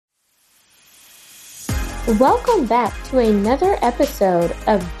Welcome back to another episode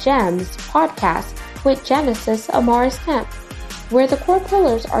of GEMS podcast with Genesis Amaris Kemp, where the core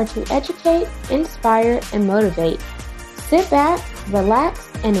pillars are to educate, inspire, and motivate. Sit back, relax,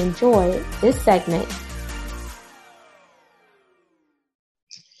 and enjoy this segment.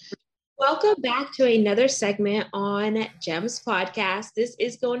 Welcome back to another segment on GEMS podcast. This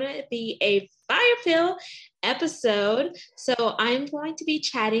is going to be a fire-filled episode. So I'm going to be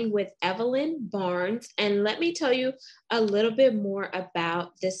chatting with Evelyn Barnes, and let me tell you a little bit more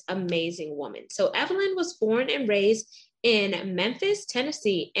about this amazing woman. So Evelyn was born and raised in Memphis,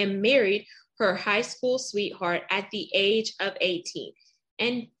 Tennessee, and married her high school sweetheart at the age of 18.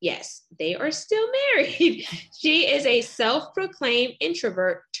 And yes, they are still married. She is a self-proclaimed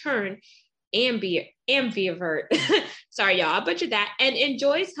introvert turned ambivert. Sorry, y'all, I butchered that. And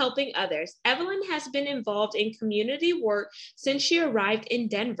enjoys helping others. Evelyn has been involved in community work since she arrived in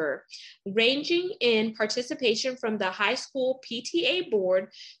Denver, ranging in participation from the high school PTA board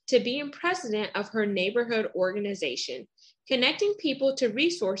to being president of her neighborhood organization. Connecting people to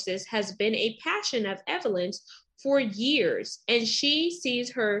resources has been a passion of Evelyn's for years, and she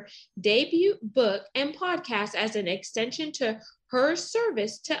sees her debut book and podcast as an extension to her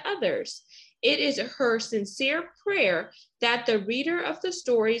service to others. It is her sincere prayer that the reader of the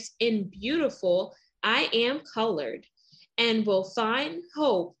stories in Beautiful, I Am Colored, and will find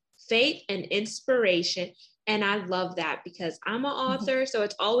hope, faith, and inspiration. And I love that because I'm an author, so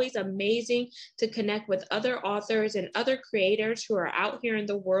it's always amazing to connect with other authors and other creators who are out here in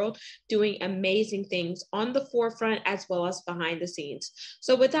the world doing amazing things on the forefront as well as behind the scenes.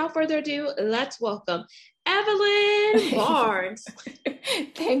 So without further ado, let's welcome Evelyn Barnes.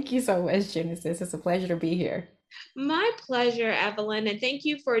 Thank you so much, Genesis. It's a pleasure to be here. My pleasure, Evelyn, and thank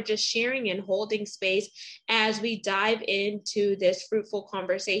you for just sharing and holding space as we dive into this fruitful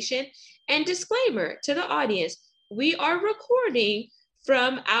conversation. And disclaimer to the audience, we are recording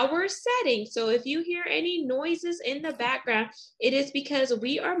from our setting. So if you hear any noises in the background, it is because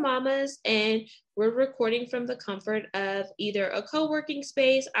we are mamas and we're recording from the comfort of either a co-working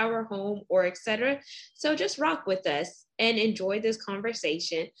space, our home, or etc. So just rock with us and enjoy this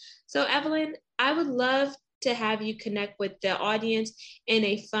conversation. So Evelyn, I would love to have you connect with the audience in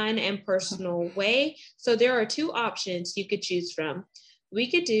a fun and personal way. So there are two options you could choose from. We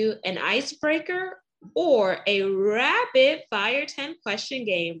could do an icebreaker or a rapid fire 10 question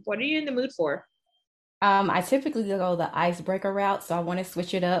game. What are you in the mood for? I typically go the icebreaker route, so I want to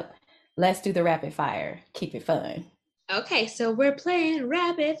switch it up. Let's do the rapid fire. Keep it fun. Okay, so we're playing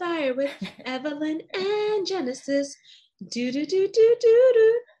rapid fire with Evelyn and Genesis. Do do do do do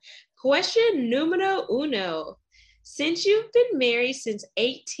do. Question numero uno. Since you've been married since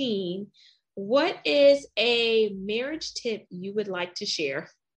 18, what is a marriage tip you would like to share?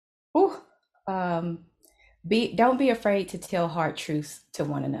 Ooh, um, don't be afraid to tell hard truths to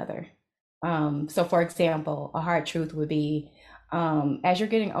one another. So for example, a hard truth would be, as you're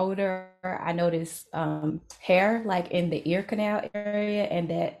getting older, I notice hair like in the ear canal area, and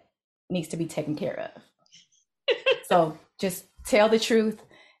that needs to be taken care of. So just tell the truth,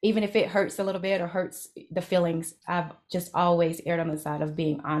 even if it hurts a little bit or hurts the feelings. I've just always erred on the side of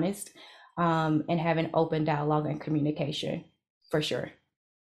being honest, and having open dialogue and communication for sure.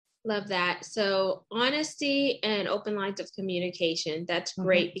 Love that. So honesty and open lines of communication. That's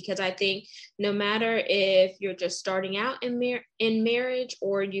great because I think no matter if you're just starting out in marriage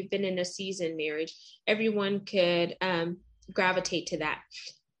or you've been in a seasoned marriage, everyone could gravitate to that.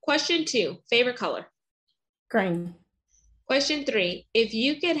 Question 2, favorite color? Green. Question 3, if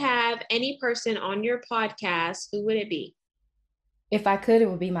you could have any person on your podcast, who would it be? If I could, it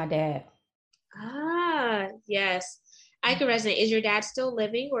would be my dad. Ah, yes. I can resonate. Is your dad still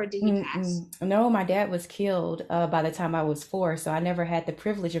living or did he pass? No, my dad was killed by the time I was 4, so I never had the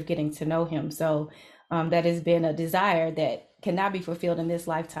privilege of getting to know him. So that has been a desire that cannot be fulfilled in this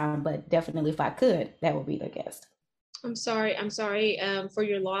lifetime, but definitely if I could, that would be the guest. I'm sorry. For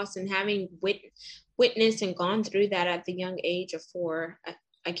your loss and having witnessed and gone through that at the young age of 4.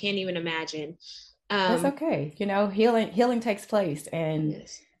 I can't even imagine. That's okay. Healing takes place, and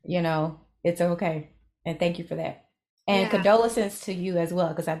Yes. it's okay. And thank you for that. And Yeah. condolences to you as well,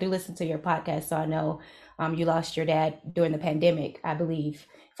 because I do listen to your podcast, so I know you lost your dad during the pandemic, I believe,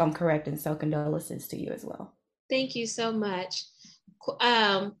 if I'm correct. And so condolences to you as well. Thank you so much. So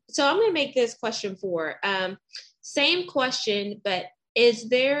I'm going to make this question 4. Same question, but is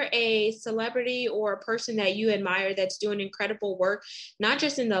there a celebrity or a person that you admire that's doing incredible work, not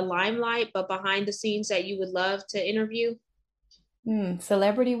just in the limelight, but behind the scenes that you would love to interview?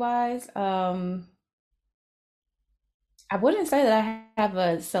 Celebrity wise, I wouldn't say that I have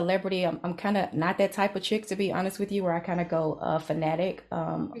a celebrity. I'm kind of not that type of chick, to be honest with you, where I kind of go fanatic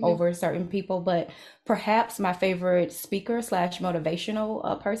Mhm. over certain people. But perhaps my favorite speaker slash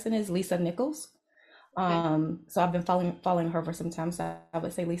motivational person is Lisa Nichols. Okay. So I've been following her for some time. So I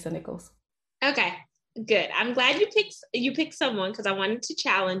would say Lisa Nichols. Okay. Good. I'm glad you picked someone because I wanted to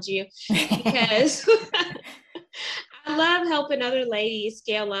challenge you because I love helping other ladies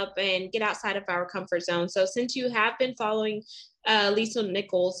scale up and get outside of our comfort zone. So since you have been following Lisa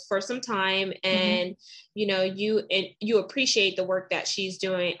Nichols for some time, Hmm. and you appreciate the work that she's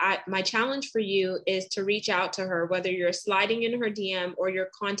doing, my challenge for you is to reach out to her, whether you're sliding in her DM or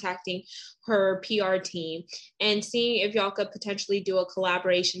you're contacting her PR team, and seeing if y'all could potentially do a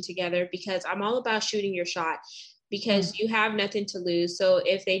collaboration together. Because I'm all about shooting your shot, because you have nothing to lose. So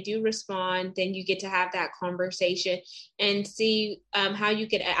if they do respond, then you get to have that conversation and see how you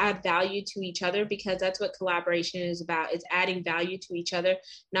can add value to each other, because that's what collaboration is about, is adding value to each other,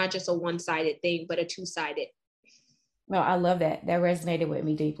 not just a one-sided thing, but a two-sided. No, I love that. That resonated with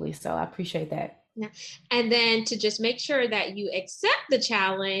me deeply. So I appreciate that. Yeah. And then to just make sure that you accept the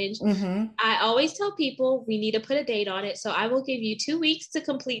challenge, Hmm. I always tell people we need to put a date on it. So I will give you 2 weeks to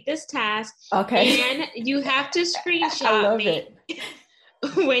complete this task, Okay. and you have to I screenshot love me it.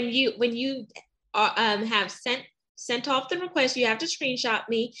 when you have sent off the request. You have to screenshot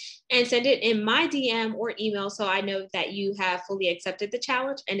me and send it in my DM or email, so I know that you have fully accepted the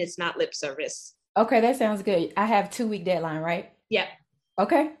challenge and it's not lip service. Okay, that sounds good. I have 2 week deadline, right? Yep.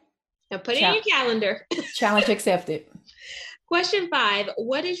 Okay. Now put it in Chal your calendar. Challenge accepted. Question 5: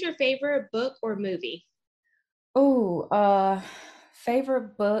 what is your favorite book or movie? Oh,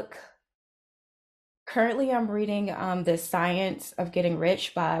 favorite book. Currently, I'm reading The Science of Getting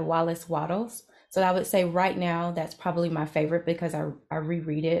Rich by Wallace Wattles. So I would say right now that's probably my favorite because I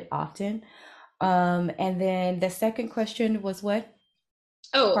reread it often. And then the second question was what?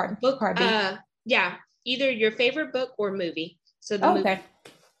 Oh, Part book. part B. Yeah, either your favorite book or movie. So the Oh, okay. movie.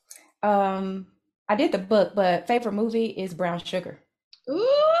 Um, I did the book, but favorite movie is Brown Sugar. Ooh,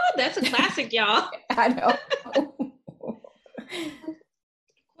 that's a classic, y'all. I know.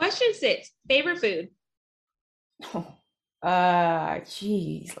 Question 6: favorite food.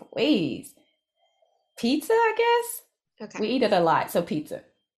 Geez, Louise. Pizza, I guess. Okay. We eat it a lot, so pizza.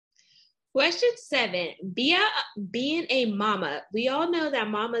 Question 7: being a mama. We all know that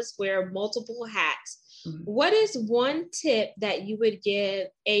mamas wear multiple hats. Mhm. What is one tip that you would give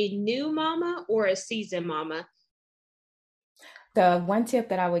a new mama or a seasoned mama? The one tip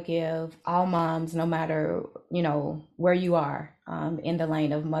that I would give all moms, no matter, where you are in the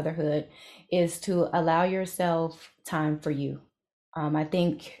lane of motherhood, is to allow yourself time for you. I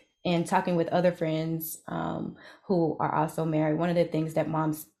think in talking with other friends who are also married, one of the things that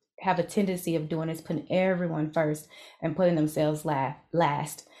moms have a tendency of doing is putting everyone first and putting themselves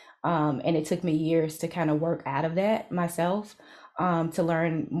last. And it took me years to kind of work out of that myself, to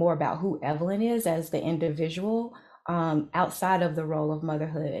learn more about who Evelyn is as the individual, outside of the role of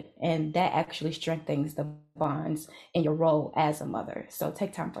motherhood. And that actually strengthens the bonds in your role as a mother. So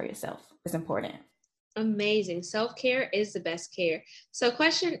take time for yourself. It's important. Amazing. Self-care is the best care. So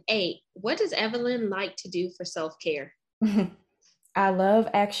question 8: what does Evelyn like to do for self-care? I love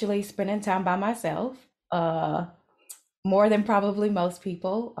actually spending time by myself, uh, more than probably most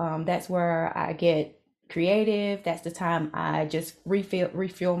people. That's where I get creative. That's the time I just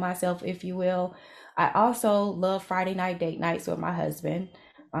refuel myself, if you will. I also love Friday night date nights with my husband.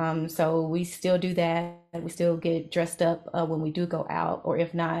 So we still do that. We still get dressed up when we do go out, or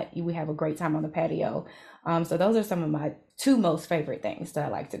if not, we have a great time on the patio. So those are some of my two most favorite things that I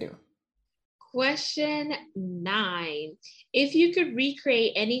like to do. Question 9: if you could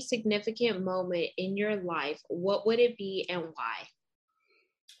recreate any significant moment in your life, what would it be and why?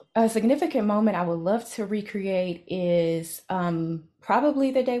 A significant moment I would love to recreate is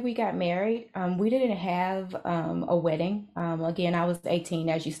probably the day we got married. We didn't have a wedding. Again, I was 18,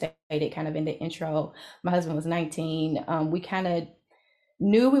 as you stated, kind of in the intro. My husband was 19. We kind of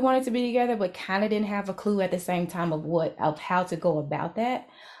knew we wanted to be together, but kind of didn't have a clue at the same time of how to go about that.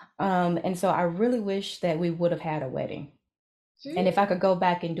 And so I really wish that we would have had a wedding. And if I could go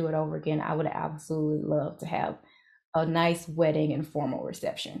back and do it over again, I would absolutely love to have a nice wedding and formal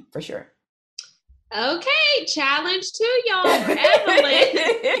reception for sure. Okay, challenge 2, y'all, for Evelyn.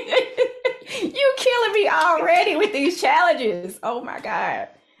 You killing me already with these challenges. Oh my God.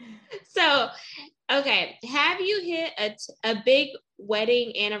 So, okay, have you hit a big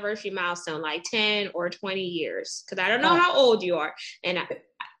wedding anniversary milestone, like 10 or 20 years? Because I don't know Uh, how old you are, and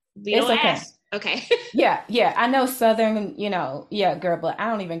we it's don't okay. ask. Okay. Yeah, yeah. I know Southern, yeah, girl, but I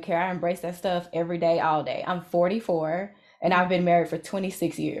don't even care. I embrace that stuff every day, all day. I'm 44. and I've been married for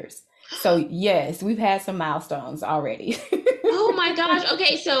 26 years. So yes, we've had some milestones already. Oh my gosh.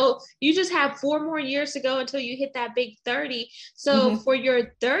 Okay, so you just have 4 more years to go until you hit that big 30. So Hmm. for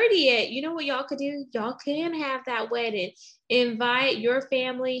your 30th, you know what y'all could do? Y'all can have that wedding. Invite your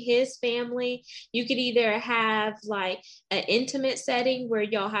family, his family. You could either have like an intimate setting where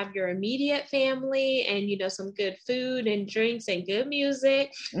y'all have your immediate family and some good food and drinks and good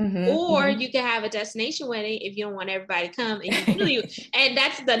music. Hmm. Or Hmm. you could have a destination wedding if you don't want everybody to come and you really, and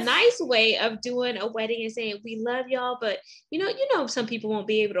that's the nice way of doing a wedding and saying we love y'all, but some people won't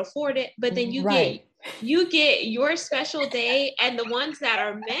be able to afford it, but then Right. you get your special day, and the ones that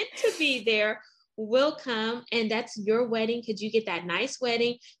are meant to be there will come, and that's your wedding because you get that nice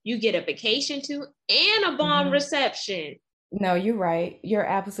wedding, you get a vacation too, and a bomb Hmm. reception. No, you're right. You're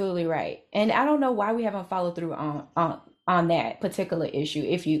absolutely right. And I don't know why we haven't followed through on that particular issue.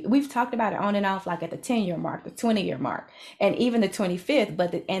 If you we've talked about it on and off, like at the 10-year mark, the 20-year mark, and even the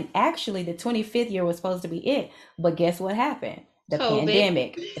 25th, and actually the 25th year was supposed to be it. But guess what happened? The COVID.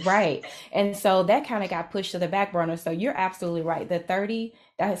 pandemic, right? And so that kind of got pushed to the back burner. So you're absolutely right. The 30,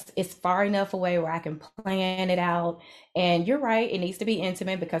 that's it's far enough away where I can plan it out. And you're right, it needs to be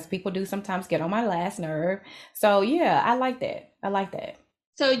intimate because people do sometimes get on my last nerve. So yeah, I like that. I like that.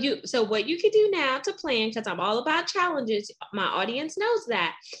 So what you could do now to plan, because I'm all about challenges, my audience knows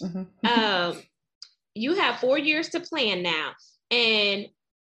that. Hmm. Um, you have 4 years to plan now. And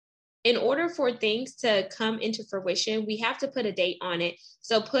in order for things to come into fruition, we have to put a date on it.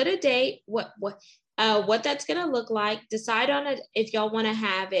 So put a date, what that's going to look like. Decide on it if y'all want to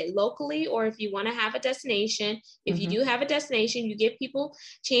have it locally or if you want to have a destination. If you Hmm. do have a destination, you give people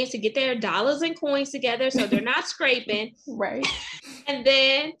a chance to get their dollars and coins together so they're not scraping. Right. And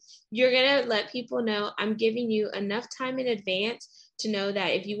then you're going to let people know I'm giving you enough time in advance to know that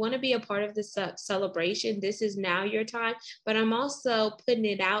if you want to be a part of this celebration, this is now your time. But I'm also putting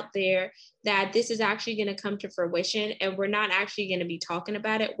it out there that this is actually going to come to fruition and we're not actually going to be talking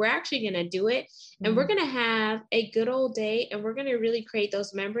about it. We're actually going to do it and we're Hmm. going to have a good old day and we're going to really create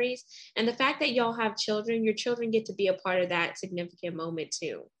those memories. And the fact that y'all have children, your children get to be a part of that significant moment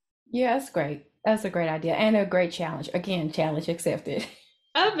too. Yeah, that's great. That's a great idea and a great challenge. Again, challenge accepted.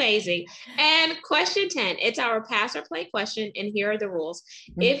 Amazing. And question 10, it's our pass or play question. And here are the rules.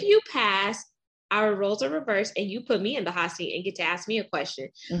 If Hmm. you pass, our roles are reversed and you put me in the hot seat and get to ask me a question.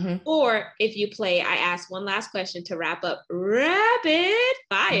 Hmm. Or if you play, I ask one last question to wrap up rapid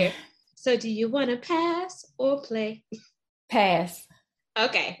fire. So do you want to pass or play? Pass.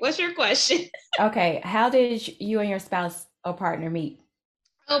 Okay, what's your question? Okay. How did you and your spouse or partner meet?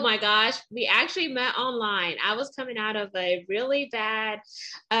 Oh my gosh, we actually met online. I was coming out of a really bad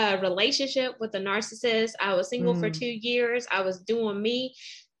relationship with a narcissist. I was single for Mm. 2 years. I was doing me.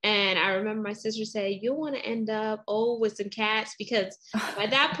 And I remember my sister said, "You want to end up old with some cats," because by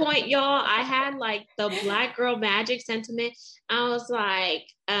that point, y'all, I had like the black girl magic sentiment. I was like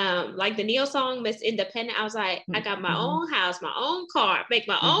the Neo song, Miss Independent. I was like, I got my Mm-hmm. own house, my own car, make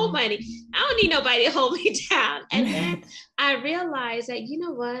my own Mm-hmm. money. I don't need nobody to hold me down. And then I realized that, you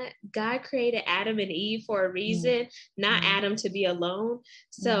know what? God created Adam and Eve for a reason, not Adam to be alone.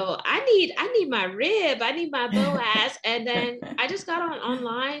 So I need my rib, I need my Boaz. And then I just got on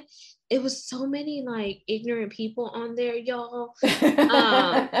online. It was so many like ignorant people on there, y'all.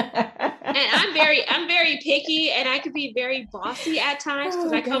 Um, and I'm very picky and I could be very bossy at times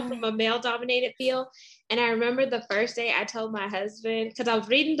because Oh I come God. from a male dominated field. And I remember the first day I told my husband, because I was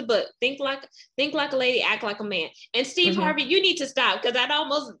reading the book, think like a lady, act like a man. And Steve Hmm. Harvey, you need to stop because that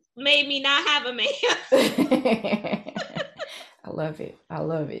almost made me not have a man. I love it. I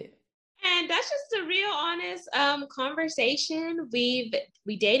love it. And that's just a real honest conversation. We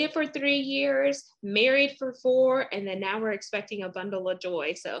dated for 3 years, married for 4, and then now we're expecting a bundle of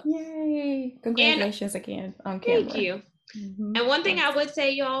joy. So, Yay. and Congratulations again on thank camera. you. Hmm. And one thing I Yes. would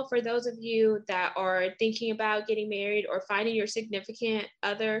say, y'all, for those of you that are thinking about getting married or finding your significant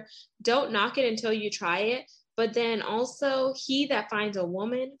other, don't knock it until you try it. But then also, he that finds a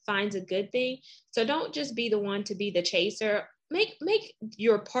woman finds a good thing. So don't just be the one to be the chaser. Make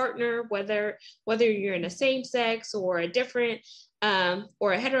your partner, whether you're in a same sex or a different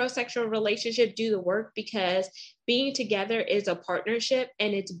or a heterosexual relationship, do the work because being together is a partnership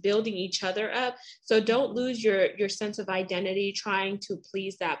and it's building each other up. So don't lose your sense of identity trying to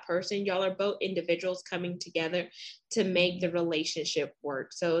please that person. Y'all are both individuals coming together to make the relationship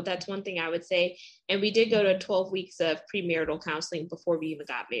work. So that's one thing I would say. And we did go to 12 weeks of premarital counseling before we even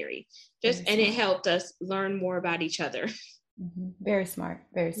got married. Very And it smart. helped us learn more about each other. Very smart.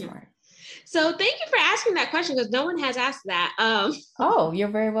 Very smart. So thank you for asking that question because no one has asked that. Oh, you're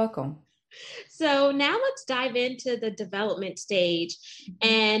very welcome. So now let's dive into the development stage.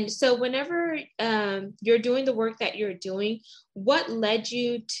 And so whenever you're doing the work that you're doing, what led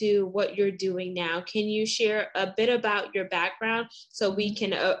you to what you're doing now? Can you share a bit about your background so we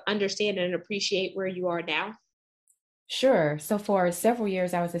can understand and appreciate where you are now? Sure. So for several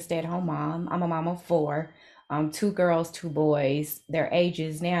years, I was a stay-at-home mom. I'm a mom of four, two girls, two boys. Their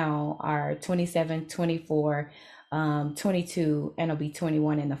ages now are 27, 24, 22, and will be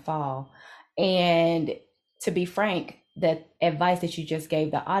 21 in the fall. And to be frank, the advice that you just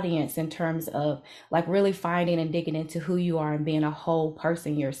gave the audience in terms of like really finding and digging into who you are and being a whole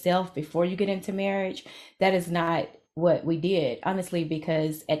person yourself before you get into marriage, that is not what we did, honestly,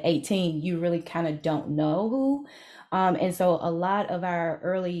 because at 18, you really kind of don't know who. And so a lot of our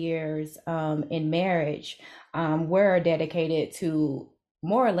early years in marriage were dedicated to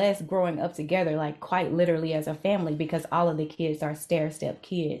more or less growing up together, like quite literally as a family, because all of the kids are stair step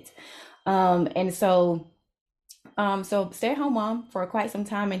kids. And so so stay at home mom for quite some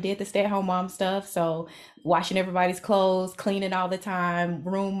time and did the stay at home mom stuff. So washing everybody's clothes, cleaning all the time,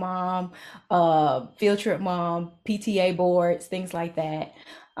 room mom, field trip mom, PTA boards, things like that.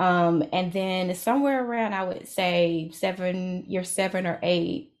 And then somewhere around, I would say year 7 or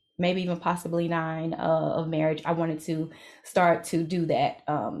 8, maybe even possibly 9 of marriage, I wanted to start to do that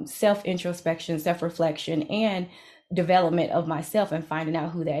self introspection, self reflection, and development of myself and finding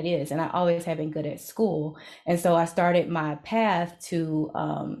out who that is. And I always have been good at school. And so I started my path to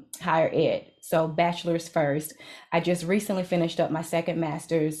higher ed. So bachelor's first. I just recently finished up my second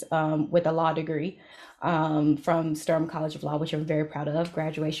master's with a law degree from Sturm College of Law, which I'm very proud of.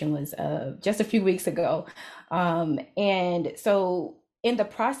 Graduation was just a few weeks ago. And so in the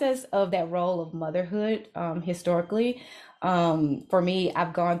process of that role of motherhood, historically, for me,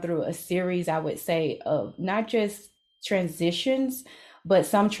 I've gone through a series, I would say, of not just transitions, but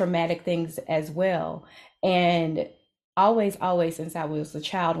some traumatic things as well. And always since I was a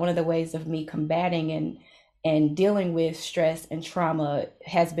child, one of the ways of me combating and dealing with stress and trauma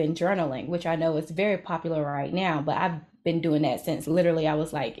has been journaling, which I know is very popular right now, but I've been doing that since literally I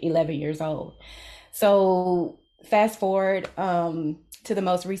was like 11 years old. So fast forward to the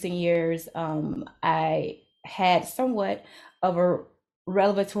most recent years, I had somewhat of a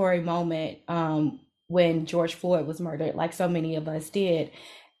revelatory moment when George Floyd was murdered, like so many of us did,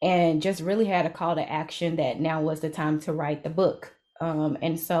 and just really had a call to action that now was the time to write the book.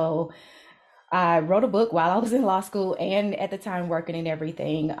 And so I wrote a book while I was in law school and at the time working and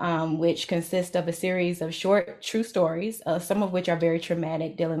everything, which consists of a series of short, true stories, some of which are very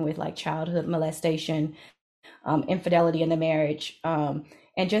traumatic, dealing with like childhood molestation, infidelity in the marriage,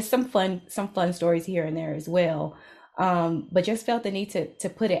 and just some fun stories here and there as well. But just felt the need to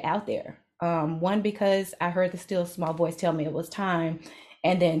put it out there. One, because I heard the still small voice tell me it was time.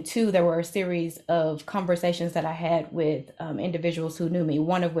 And then two, there were a series of conversations that I had with individuals who knew me,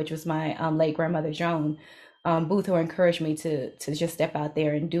 one of which was my late grandmother, Joan Booth, who encouraged me to just step out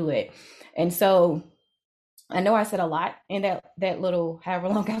there and do it. And so I know I said a lot in that little however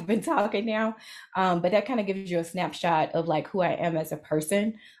long I've been talking now, but that kind of gives you a snapshot of like who I am as a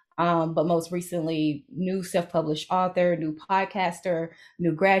person. But most recently, new self-published author, new podcaster,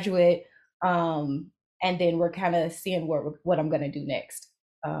 new graduate, and then we're kind of seeing what I'm going to do next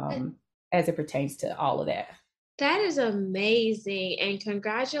as it pertains to all of that. That is amazing. And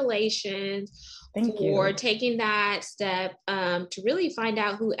congratulations Thank for you. taking that step to really find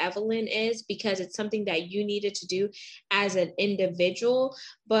out who Evelyn is, because it's something that you needed to do as an individual,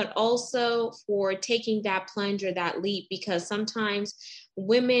 but also for taking that plunge or that leap, because sometimes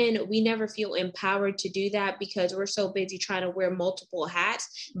women, we never feel empowered to do that because we're so busy trying to wear multiple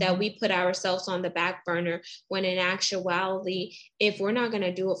hats that Mhm. we put ourselves on the back burner, when in actuality, if we're not going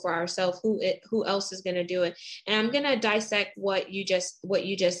to do it for ourselves, who else is going to do it? And I'm going to dissect what you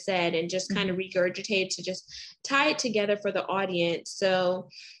just said and just kind of Mhm. regurgitate to just tie it together for the audience. So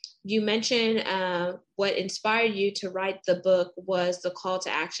you mentioned what inspired you to write the book was the call to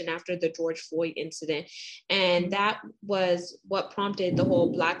action after the George Floyd incident. And Mhm. that was what prompted the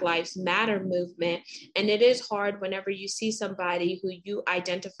whole Black Lives Matter movement. And it is hard whenever you see somebody who you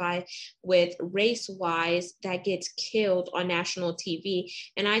identify with race wise that gets killed on national TV.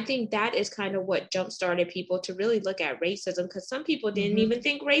 And I think that is kind of what jump started people to really look at racism, because some people didn't Mhm. even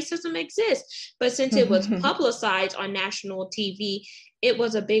think racism exists. But since it was publicized on national TV, it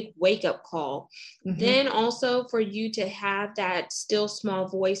was a big wake up call. then also for you to have that still small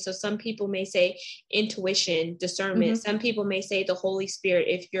voice. So some people may say intuition, discernment. Mm-hmm. Some people may say the Holy Spirit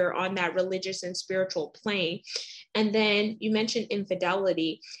if you're on that religious and spiritual plane. And then you mentioned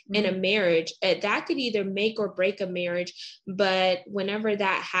infidelity in a Mm-hmm. marriage. That could either make or break a marriage. But whenever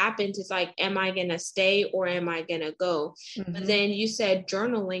that happens, it's like, am I going to stay or am I going to go? But Mm-hmm. then you said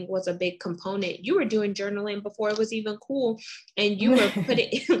journaling was a big component. You were doing journaling before it was even cool. And you were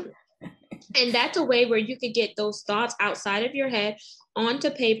putting, and that's a way where you could get those thoughts outside of your head onto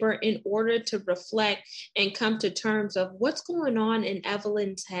paper in order to reflect and come to terms of what's going on in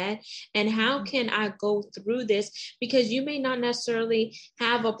Evelyn's head and how can I go through this, because you may not necessarily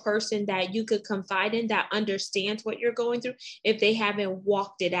have a person that you could confide in that understands what you're going through if they haven't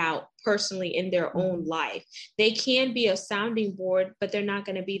walked it out personally in their own life. They can be a sounding board, but they're not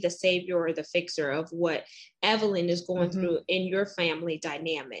going to be the savior or the fixer of what Evelyn is going Mm-hmm. through in your family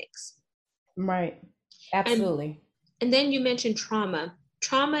dynamics. Right. And Absolutely. and then you mentioned trauma.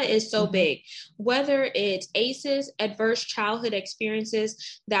 Trauma is so Mm-hmm. big, whether it's ACEs, adverse childhood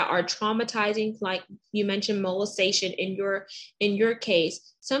experiences that are traumatizing, like you mentioned molestation in your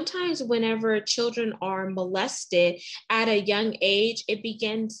case. Sometimes whenever children are molested at a young age, it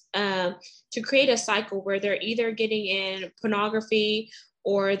begins to create a cycle where they're either getting in pornography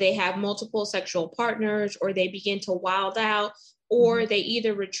or they have multiple sexual partners or they begin to wild out or Mm-hmm. they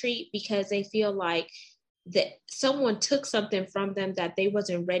either retreat because they feel like that someone took something from them that they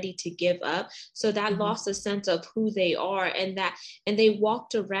wasn't ready to give up, so that Mm-hmm. lost a sense of who they are, and they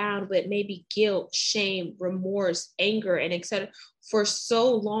walked around with maybe guilt, shame, remorse, anger, and etc. for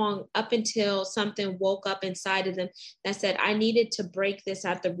so long, up until something woke up inside of them that said, I needed to break this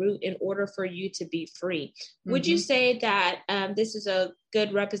at the root in order for you to be free. Would you Mm-hmm. say that this is a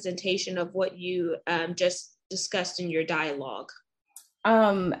good representation of what you just discussed in your dialogue?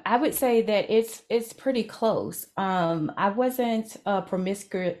 I would say that it's pretty close. I wasn't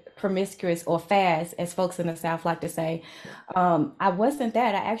promiscuous or fast, as folks in the South like to say. I wasn't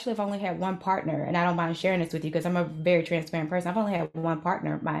that. I actually have only had one partner, and I don't mind sharing this with you because I'm a very transparent person. I've only had one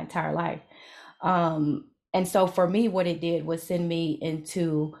partner my entire life. And so for me, what it did was send me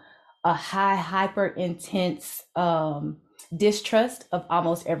into a hyper intense distrust of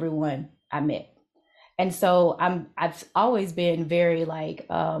almost everyone I met. And so I've always been very like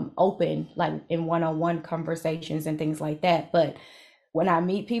open, like in one-on-one conversations and things like that. But when I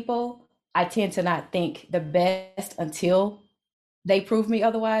meet people, I tend to not think the best until they prove me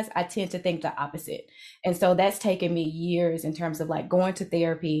otherwise. I tend to think the opposite. And so that's taken me years in terms of like going to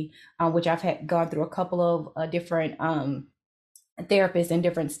therapy, which I've had gone through a couple of different therapists in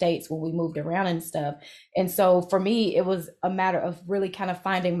different states when we moved around and stuff. And so for me, it was a matter of really kind of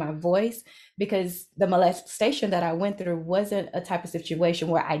finding my voice, because the molestation that I went through wasn't a type of situation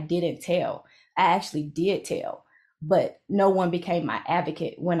where I didn't tell. I actually did tell, but no one became my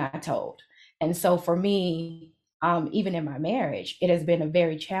advocate when I told. And so for me, even in my marriage, it has been a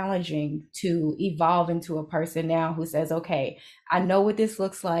very challenging to evolve into a person now who says, okay, I know what this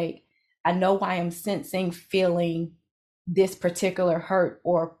looks like. I know why I'm sensing, feeling this particular hurt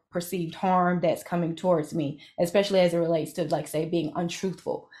or perceived harm that's coming towards me, especially as it relates to, like, say, being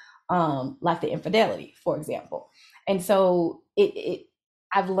untruthful, like the infidelity, for example. And so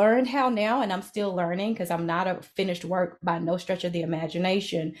I've learned how now, and I'm still learning because I'm not a finished work by no stretch of the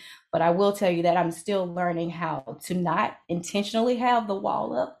imagination. But I will tell you that I'm still learning how to not intentionally have the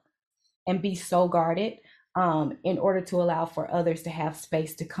wall up and be so guarded, in order to allow for others to have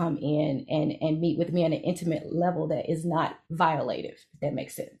space to come in and meet with me on an intimate level that is not violative, if that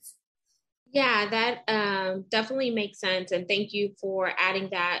makes sense. Yeah, that definitely makes sense. And thank you for adding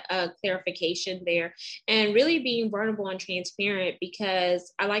that clarification there and really being vulnerable and transparent,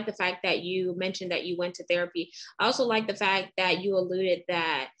 because I like the fact that you mentioned that you went to therapy. I also like the fact that you alluded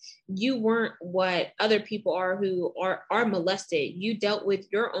that you weren't what other people are who are molested. You dealt with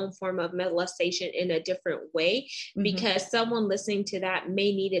your own form of molestation in a different way, Mm-hmm. because someone listening to that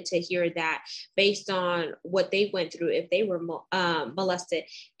may needed to hear that based on what they went through if they were molested.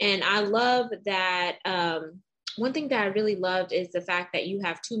 And I love that. One thing that I really loved is the fact that you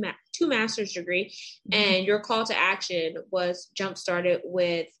have two master's degree, Mm-hmm. and your call to action was jump started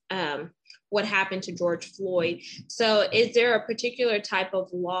with what happened to George Floyd. So, is there a particular type of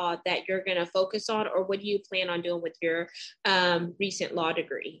law that you're going to focus on, or what do you plan on doing with your recent law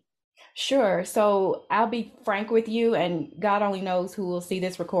degree? Sure. So I'll be frank with you, and God only knows who will see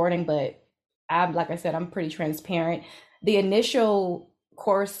this recording, but like I said, I'm pretty transparent. The initial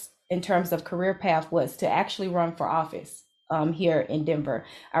course in terms of career path was to actually run for office. here in Denver.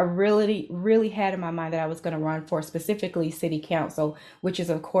 I really, really had in my mind that I was going to run for specifically city council, which is,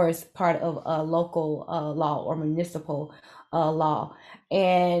 of course, part of a local law or municipal law.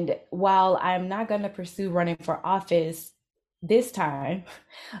 And while I'm not going to pursue running for office this time,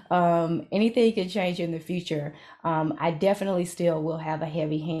 anything can change in the future. I definitely still will have a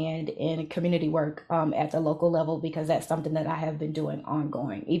heavy hand in community work at the local level because that's something that I have been doing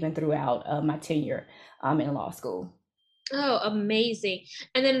ongoing, even throughout my tenure in law school. Oh, amazing.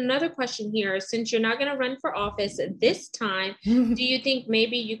 And then another question here, since you're not going to run for office this time, do you think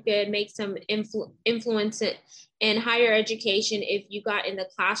maybe you could make some influence in higher education if you got in the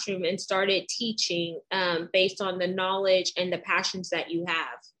classroom and started teaching based on the knowledge and the passions that you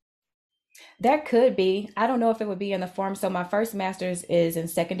have? That could be. I don't know if it would be in the form. So my first master's is in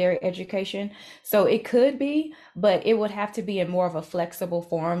secondary education. So it could be, but it would have to be in more of a flexible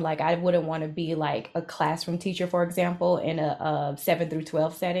form. Like I wouldn't want to be like a classroom teacher, for example, in a 7 through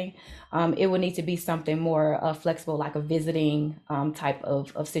 12 setting. It would need to be something more flexible, like a visiting type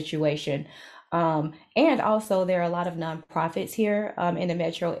of situation. And also, there are a lot of nonprofits here in the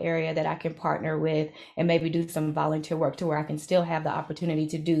metro area that I can partner with and maybe do some volunteer work to where I can still have the opportunity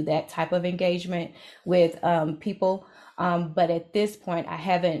to do that type of engagement with people. But at this point, I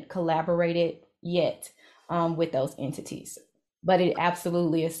haven't collaborated yet with those entities. But it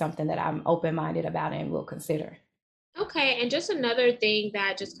absolutely is something that I'm open minded about and will consider. Okay, and just another thing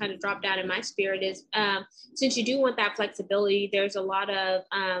that just kind of dropped out in my spirit is since you do want that flexibility, there's a lot of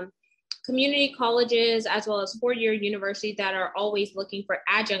community colleges as well as four-year universities that are always looking for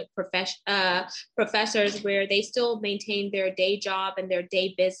adjunct professors where they still maintain their day job and their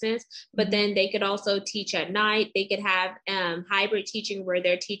day business, but Mhm. then they could also teach at night. They could have hybrid teaching where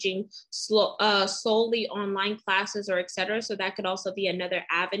they're teaching solely online classes or etc. So that could also be another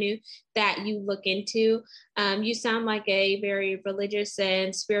avenue that you look into. You sound like a very religious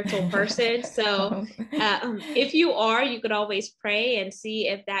and spiritual person. So if you are, you could always pray and see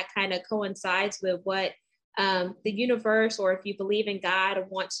if that kind of coincides with what the universe or if you believe in God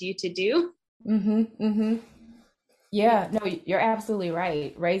wants you to do. hmm hmm Yeah. Yeah, no, you're absolutely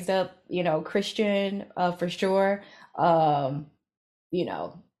right. Raised up, Christian, for sure. Um,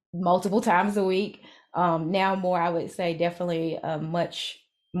 Multiple times a week. Now more, I would say definitely much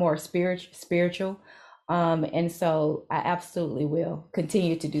more spiritual. And so I absolutely will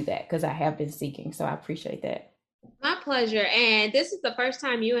continue to do that because I have been seeking. So I appreciate that. My pleasure. And this is the first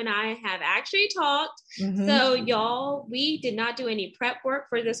time you and I have actually talked. So, Hmm y'all, we did not do any prep work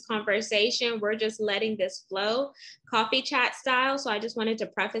for this conversation. We're just letting this flow, coffee chat style. So, I just wanted to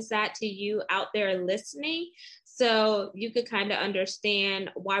preface that to you out there listening so you could kind of understand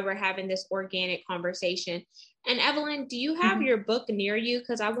why we're having this organic conversation. And, Evelyn, do you have hmm your book near you?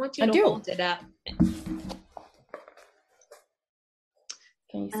 Because I want you I to do. hold it up.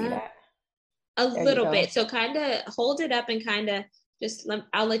 Can you see Uh, that? a There you little go. bit. So, kind of hold it up and kind of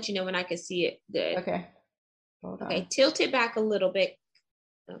I'll let you know when I can see it good. Okay. Hold Okay, on. tilt it back a little bit.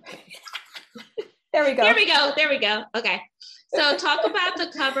 Okay. There we There go. we go. There we go. Okay. So talk about the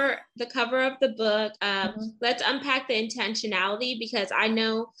cover of the book. hmm Let's unpack the intentionality because I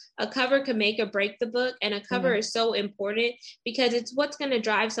know a cover can make or break the book, and a cover hmm is so important because it's what's going to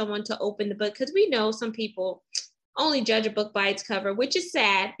drive someone to open the book. Because we know some people only judge a book by its cover, which is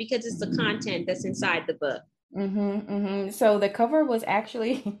sad because it's the content that's inside the book. So the cover was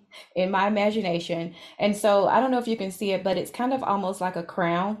actually in my imagination. And so I don't know if you can see it, but it's kind of almost like a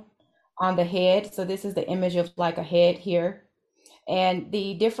crown on the head. So this is the image of like a head here. And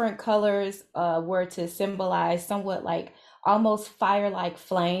the different colors were to symbolize somewhat like almost fire-like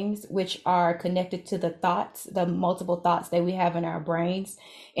flames, which are connected to the thoughts, the multiple thoughts that we have in our brains.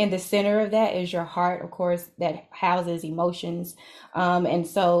 In the center of that is your heart, of course, that houses emotions. And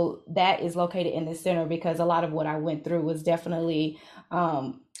so that is located in the center because a lot of what I went through was definitely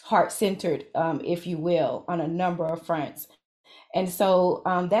heart-centered, if you will, on a number of fronts. And so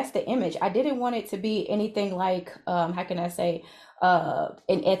that's the image. I didn't want it to be anything like, how can I say,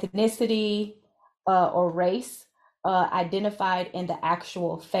 an ethnicity or race identified in the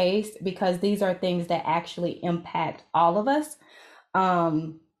actual face, because these are things that actually impact all of us,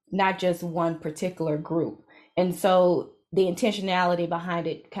 not just one particular group. And so the intentionality behind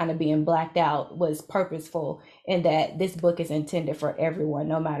it kind of being blacked out was purposeful in that this book is intended for everyone,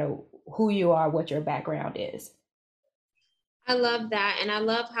 no matter who you are, what your background is. I love that. And I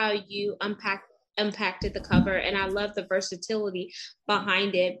love how you impacted the cover. And I love the versatility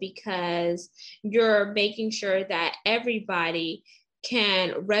behind it because you're making sure that everybody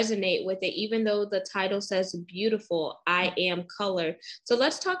can resonate with it, even though the title says beautiful, I am color. So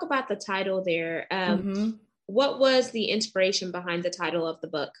let's talk about the title there. Mm-hmm. What was the inspiration behind the title of the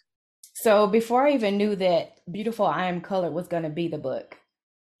book? So before I even knew that Beautiful I Am Colored was going to be the book,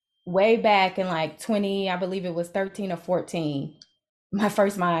 way back in like 20, I believe it was 13 or 14, my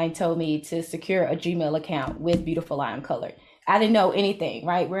first mind told me to secure a Gmail account with Beautiful I Am Colored. I didn't know anything,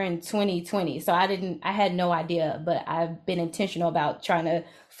 right? We're in 2020. So I had no idea, but I've been intentional about trying to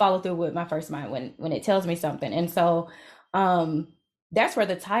follow through with my first mind when it tells me something. And so um that's where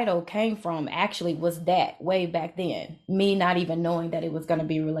the title came from, actually, was that way back then, me not even knowing that it was going to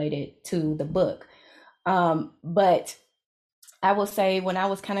be related to the book. But I will say, when I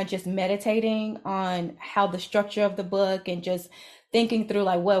was kind of just meditating on how the structure of the book and just thinking through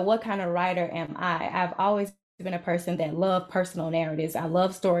like, well, what kind of writer am I? I've always been a person that loved personal narratives. I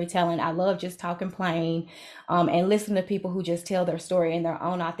love storytelling. I love just talking plain, and listen to people who just tell their story in their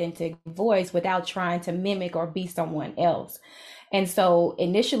own authentic voice without trying to mimic or be someone else. And so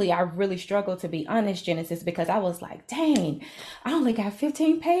initially, I really struggled, to be honest, Genesis, because I was like, dang, I only got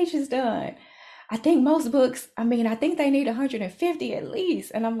 15 pages done. I think most books, I mean, I think they need 150 at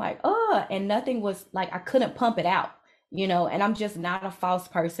least. And I'm like, oh, and nothing was like, I couldn't pump it out, and I'm just not a false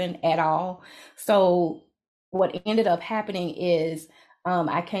person at all. So what ended up happening is,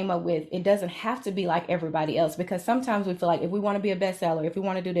 I came up with, it doesn't have to be like everybody else, because sometimes we feel like if we want to be a bestseller, if we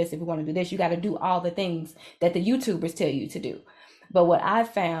want to do this, if we want to do this, you got to do all the things that the YouTubers tell you to do. But what I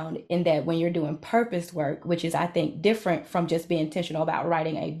found in that, when you're doing purpose work, which is, I think, different from just being intentional about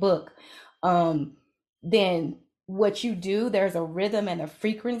writing a book, um, then what you do, there's a rhythm and a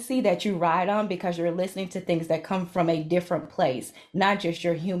frequency that you ride on, because you're listening to things that come from a different place, not just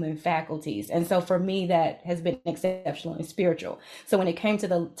your human faculties. And so for me, that has been exceptional and spiritual. So when it came to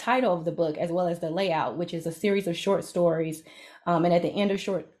the title of the book, as well as the layout, which is a series of short stories, and at the end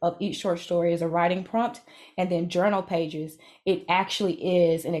of each short story is a writing prompt, and then journal pages. It actually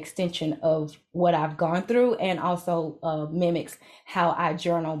is an extension of what I've gone through, and also mimics how I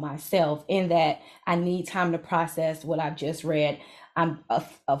journal myself, in that I need time to process what I've just read. I'm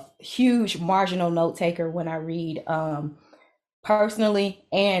a huge marginal note taker when I read, personally,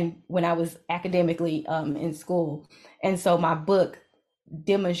 and when I was academically, in school. And so my book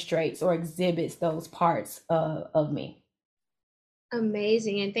demonstrates or exhibits those parts of me.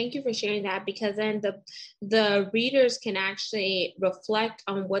 Amazing. And thank you for sharing that, because then the readers can actually reflect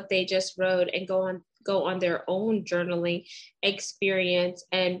on what they just wrote and go on their own journaling experience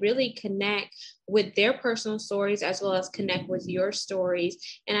and really connect with their personal stories, as well as connect with your stories.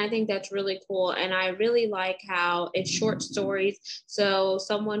 And I think that's really cool. And I really like how it's short stories. So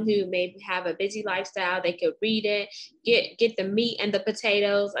someone who may have a busy lifestyle, they could read it, get the meat and the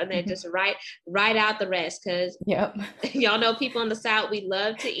potatoes, and then just write out the rest. Because Yep. y'all know people in the South, we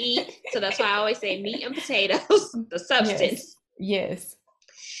love to eat. So that's why I always say meat and potatoes, the Yes. substance. Yes.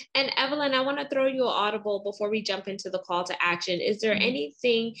 And Evelyn, I want to throw you an audible before we jump into the call to action. Is there Mhm.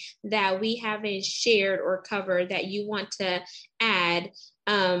 anything that we haven't shared or covered that you want to add,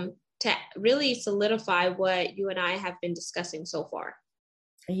 to really solidify what you and I have been discussing so far?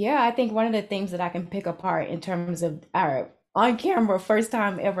 Yeah, I think one of the things that I can pick apart in terms of our on camera first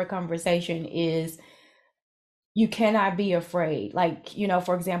time ever conversation is, you cannot be afraid. Like,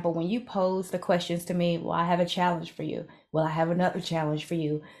 for example, when you pose the questions to me, well, I have a challenge for you. Well, I have another challenge for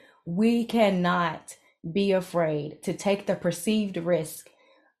you. We cannot be afraid to take the perceived risk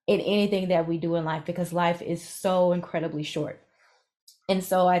in anything that we do in life, because life is so incredibly short. And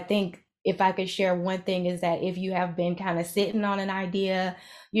so I think, if I could share one thing, is that if you have been kind of sitting on an idea,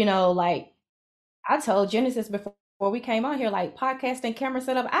 like I told Genesis before we came on here, like, podcast and camera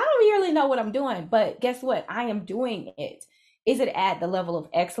setup, I don't really know what I'm doing, but guess what? I am doing it. Is it at the level of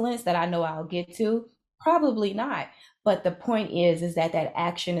excellence that I know I'll get to? Probably not. But the point is that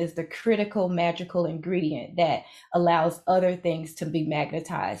action is the critical magical ingredient that allows other things to be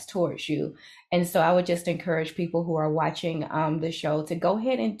magnetized towards you. And so I would just encourage people who are watching the show to go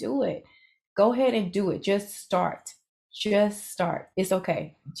ahead and do it. Go ahead and do it. Just start. Just start. It's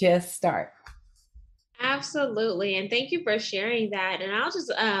okay. Just start. Absolutely. And thank you for sharing that. And I'll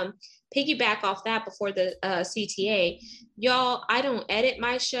just piggyback off that before the CTA. Y'all, I don't edit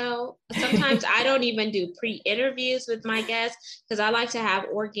my show. Sometimes I don't even do pre-interviews with my guests, because I like to have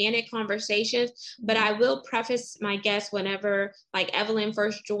organic conversations. But I will preface my guests whenever, like Evelyn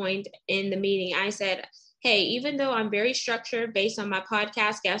first joined in the meeting, I said, hey, even though I'm very structured based on my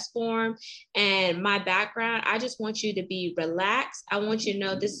podcast guest form and my background, I just want you to be relaxed. I want you to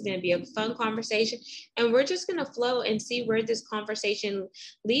know this is going to be a fun conversation, and we're just going to flow and see where this conversation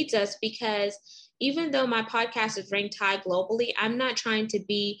leads us. Because even though my podcast is ranked high globally, I'm not trying to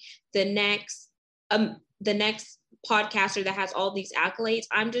be the next podcaster that has all these accolades.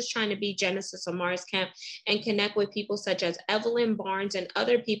 I'm just trying to be Genesis Amaris Kemp and connect with people such as Evelyn Barnes and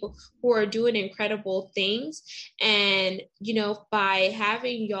other people who are doing incredible things. And, you know, by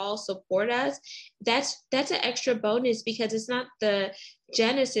having y'all support us, that's an extra bonus, because it's not the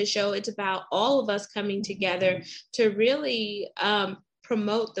Genesis show. It's about all of us coming together to really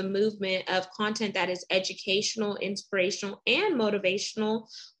promote the movement of content that is educational, inspirational, and motivational,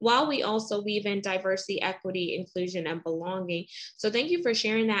 while we also weave in diversity, equity, inclusion, and belonging. So thank you for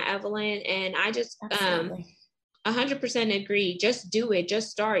sharing that, Evelyn. And I just 100% agree. Just do it.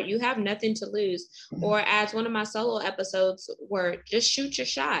 Just start. You have nothing to lose. Or as one of my solo episodes were, just shoot your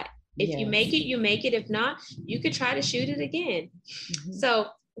shot. If you make it, you make it. If not, you could try to shoot it again. So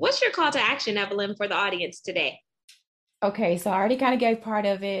what's your call to action, Evelyn, for the audience today? Okay, so I already kind of gave part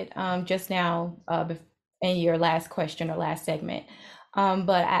of it just now in your last question or last segment.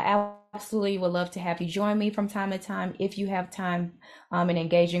 But I absolutely would love to have you join me from time to time if you have time in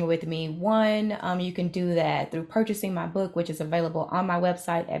engaging with me. One, you can do that through purchasing my book, which is available on my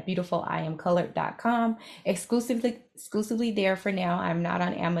website at beautifuliamcolored.com, exclusively there for now. I'm not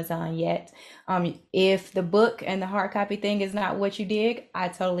on Amazon yet. If the book and the hard copy thing is not what you dig, I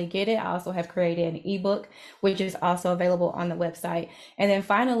totally get it. I also have created an ebook, which is also available on the website. And then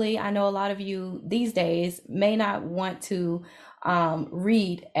finally, I know a lot of you these days may not want to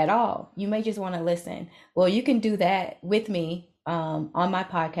read at all. You may just want to listen. Well, you can do that with me on my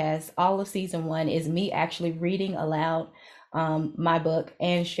podcast. All of season 1 is me actually reading aloud my book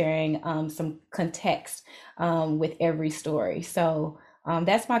and sharing some context with every story. So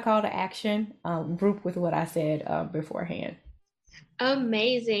that's my call to action, group with what I said beforehand.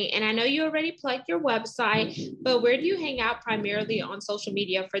 Amazing. And I know you already plugged your website, but where do you hang out primarily on social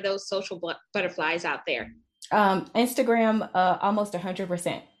media for those social butterflies out there? Instagram, almost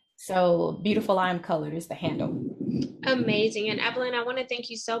 100%. So Beautiful I Am Colored is the handle. Amazing. And Evelyn, I want to thank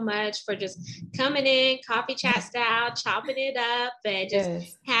you so much for just coming in, coffee chat style, chopping it up, and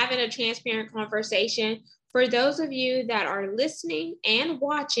just having a transparent conversation. For those of you that are listening and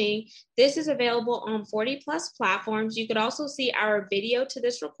watching, this is available on 40 plus platforms. You could also see our video to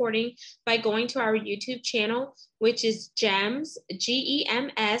this recording by going to our YouTube channel, which is GEMS,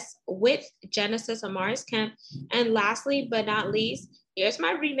 GEMS, with Genesis Amaris Kemp. And lastly, but not least, here's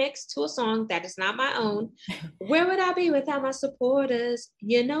my remix to a song that is not my own. Where would I be without my supporters?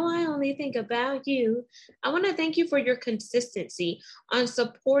 You know I only think about you. I want to thank you for your consistency on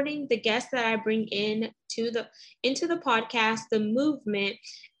supporting the guests that I bring in into the podcast, the movement,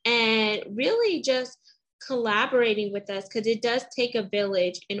 and really just collaborating with us, because it does take a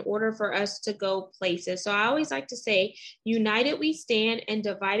village in order for us to go places. So I always like to say, united we stand and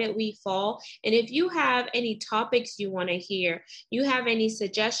divided we fall. And if you have any topics you want to hear, you have any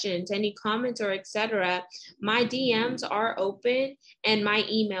suggestions, any comments, or etc., my DMs are open and my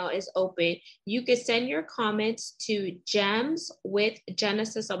email is open. You can send your comments to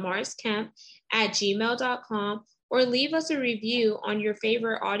gemswithgenesisamarisKemp@gmail.com, or leave us a review on your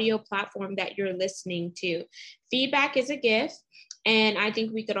favorite audio platform that you're listening to. Feedback is a gift, and I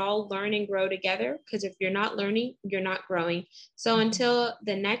think we could all learn and grow together, because if you're not learning, you're not growing. So until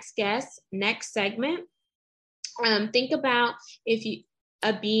the next guest, next segment, think about if you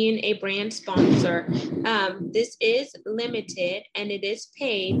being a brand sponsor. This is limited and it is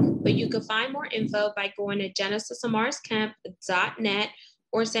paid, but you can find more info by going to genesisamarisKemp.net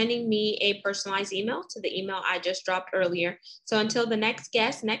or sending me a personalized email to the email I just dropped earlier. So until the next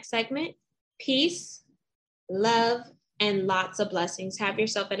guest, next segment, peace, love, and lots of blessings. Have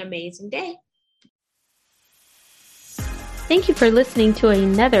yourself an amazing day. Thank you for listening to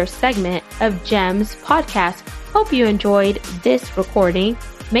another segment of GEMS podcast. Hope you enjoyed this recording.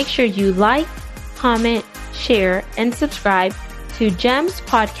 Make sure you like, comment, share, and subscribe to GEMS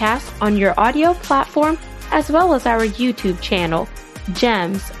podcast on your audio platform, as well as our YouTube channel,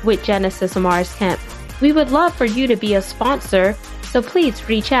 GEMS with Genesis Amaris Kemp. We would love for you to be a sponsor, so please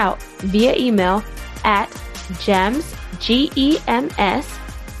reach out via email at GEMS, GEMS,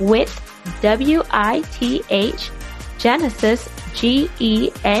 with WITH, Genesis,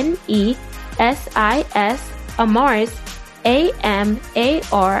 GENESIS, Amaris,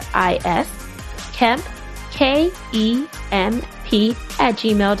 AMARIS, Kemp, KEMP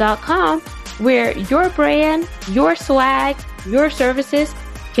 @gmail.com, where your brand, your swag, your services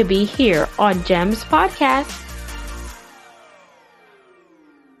could be here on GEMS Podcast.